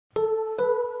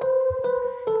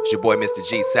It's your boy Mr.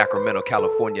 G, Sacramento,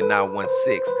 California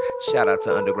 916. Shout out to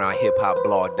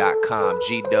undergroundhiphopblog.com.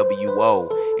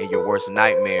 G.W.O. and Your Worst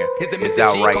Nightmare is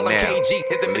out right now.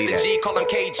 Believe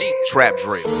that. Trap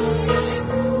drill.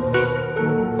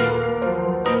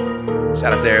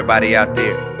 Shout out to everybody out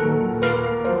there.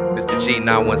 Mr. G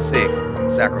 916,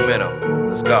 Sacramento.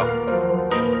 Let's go.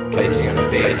 KG on the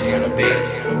bed, KG on the bed,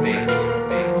 KG on the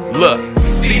bed. Look,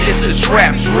 see this is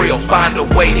trap drill. Find a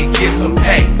way to get some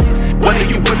pay. Whether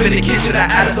you whip in the kitchen or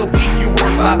out of the week, you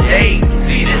work 5 days.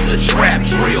 See this a trap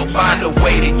drill. Find a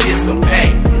way to get some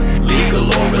pay. Legal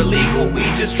or illegal, we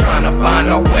just trying to find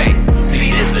our way.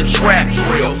 See this a trap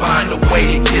drill. Find a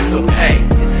way to get some pay.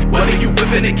 Whether you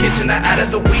whip in the kitchen or out of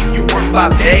the week, you work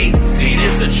 5 days. See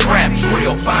this a trap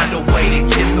drill. Find a way to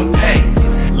get some pay.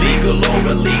 Legal or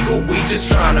illegal, we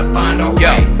just trying to find our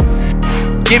way.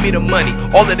 Give me the money,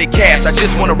 all of the cash, I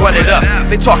just wanna run it up.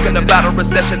 They talking about a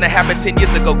recession that happened 10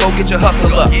 years ago, go get your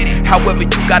hustle up. However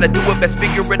you gotta do it, best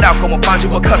figure it out, go and find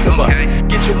you a customer.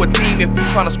 Get you a team if you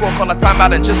tryna score, call a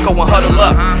timeout and just go and huddle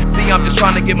up. See, I'm just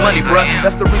trying to get money, bruh,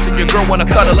 that's the reason your girl wanna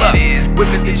cuddle up.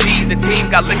 With Mr. G, the team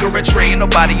got liquor and tray, and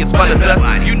nobody as fun as us.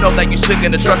 You know that you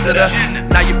shouldn't have trusted her,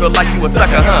 now you feel like you a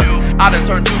sucker, huh? I done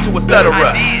turned you to a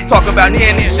stutterer. Talk about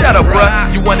Nanny, shut up, bruh.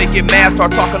 You wanna get mad,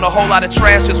 start talking a whole lot of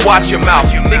trash, just watch your mouth.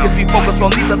 Niggas be focused on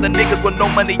these other niggas with no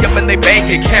money up in their bank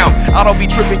account. I don't be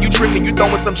tripping, you tricking, you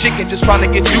throwing some chicken, just trying to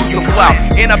get you some clout.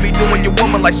 And I be doing your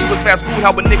woman like she was fast food,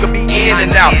 how a nigga be in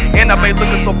and out. And I be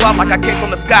looking so fly like I came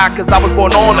from the sky, cause I was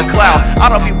born on a cloud.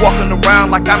 I don't be walking around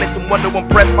like I need someone to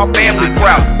impress my family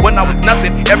proud. When I was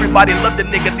nothing, everybody loved the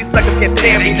nigga, these suckers can't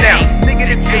stand me now. Nigga,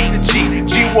 this Mr. G,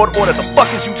 G.W.O order, the fuck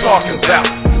is you talking about?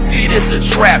 See this a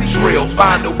trap drill,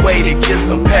 find a way to get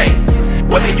some pay.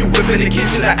 Whether you whip in the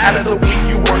kitchen or out of the week,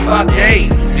 you work 5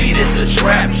 days. See this a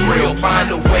trap drill, find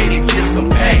a way to get some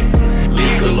pay.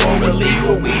 Legal or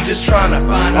illegal, we just tryna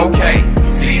find a way.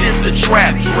 See this a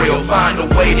trap drill, find a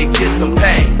way to get some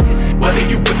pay. Whether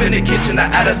you whip in the kitchen or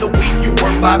out of the week, you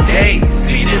work 5 days.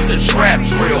 See this a trap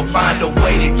drill, find a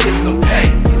way to get some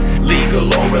pay. Legal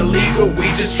or illegal,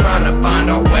 we just tryna find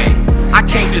our way. I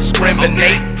can't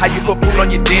discriminate how you put food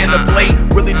on your dinner plate.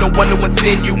 Really no one to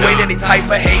insinuate any type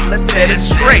of hate, let's set it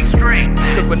straight.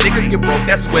 Cause when niggas get broke,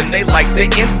 that's when they like to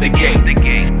instigate.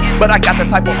 But I got the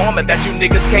type of armor that you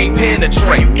niggas can't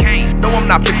penetrate. No, I'm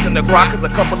not fixing to cry cause a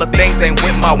couple of things ain't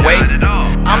went my way.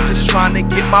 I'm just trying to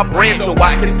get my bread so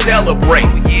I can celebrate.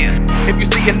 If you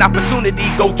see an opportunity,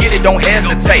 go get it, don't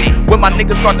hesitate. When my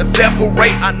niggas start to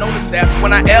separate, I notice that's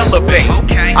when I elevate.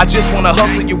 I just wanna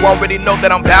hustle, you already know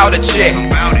that I'm bout to check.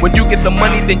 When you get the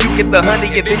money, then you get the honey,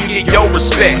 and then you get your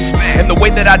respect. And the way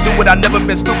that I do it, I never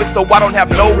been stupid, so I don't have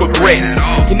no regrets.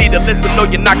 You need to listen, no,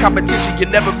 you're not competition, you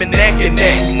never been neck and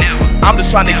neck. I'm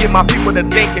just trying to get my people to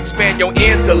think, expand your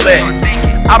intellect.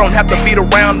 I don't have to beat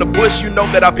around the bush, you know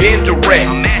that I've been direct.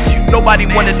 Nobody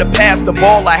wanted to pass the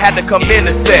ball, I had to come in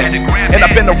and set. And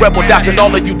I've been a rebel, dodging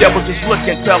all of you devils, just look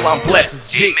and tell I'm blessed as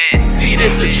G. See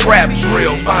this a trap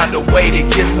drill, find a way to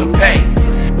get some pay.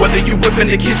 Whether you whip in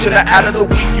the kitchen or out of the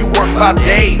week, you work 5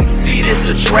 days. See this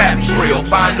a trap drill,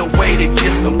 find a way to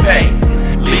get some pay.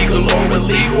 Legal or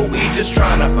illegal, we just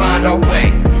trying to find our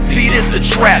way. See this a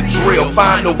trap drill,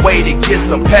 find a way to get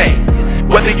some pay.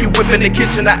 Whether you whip in the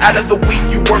kitchen or out of the week,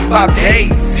 you work 5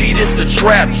 days. See this a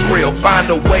trap drill, find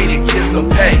a way to get some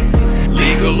pay.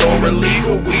 Legal or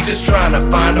illegal, we just trying to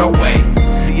find our way.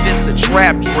 See this a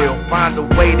trap drill, find a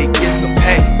way to get some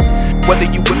pay. Whether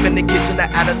you whip in the kitchen or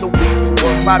out of the week, you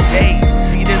work 5 days.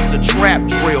 See this a trap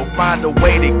drill, find a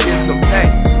way to get some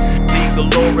pay. Legal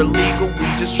or illegal, we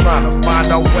just trying to find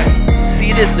our way.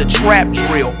 See this a trap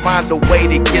drill, find a way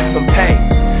to get some pay.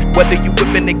 Whether you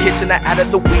whip in the kitchen or out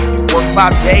of the week, you work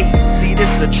 5 days. See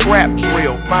this a trap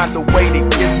drill, find a way to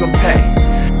get some pay.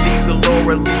 Legal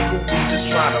or illegal, we just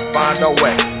trying to find our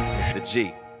way. It's the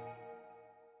G.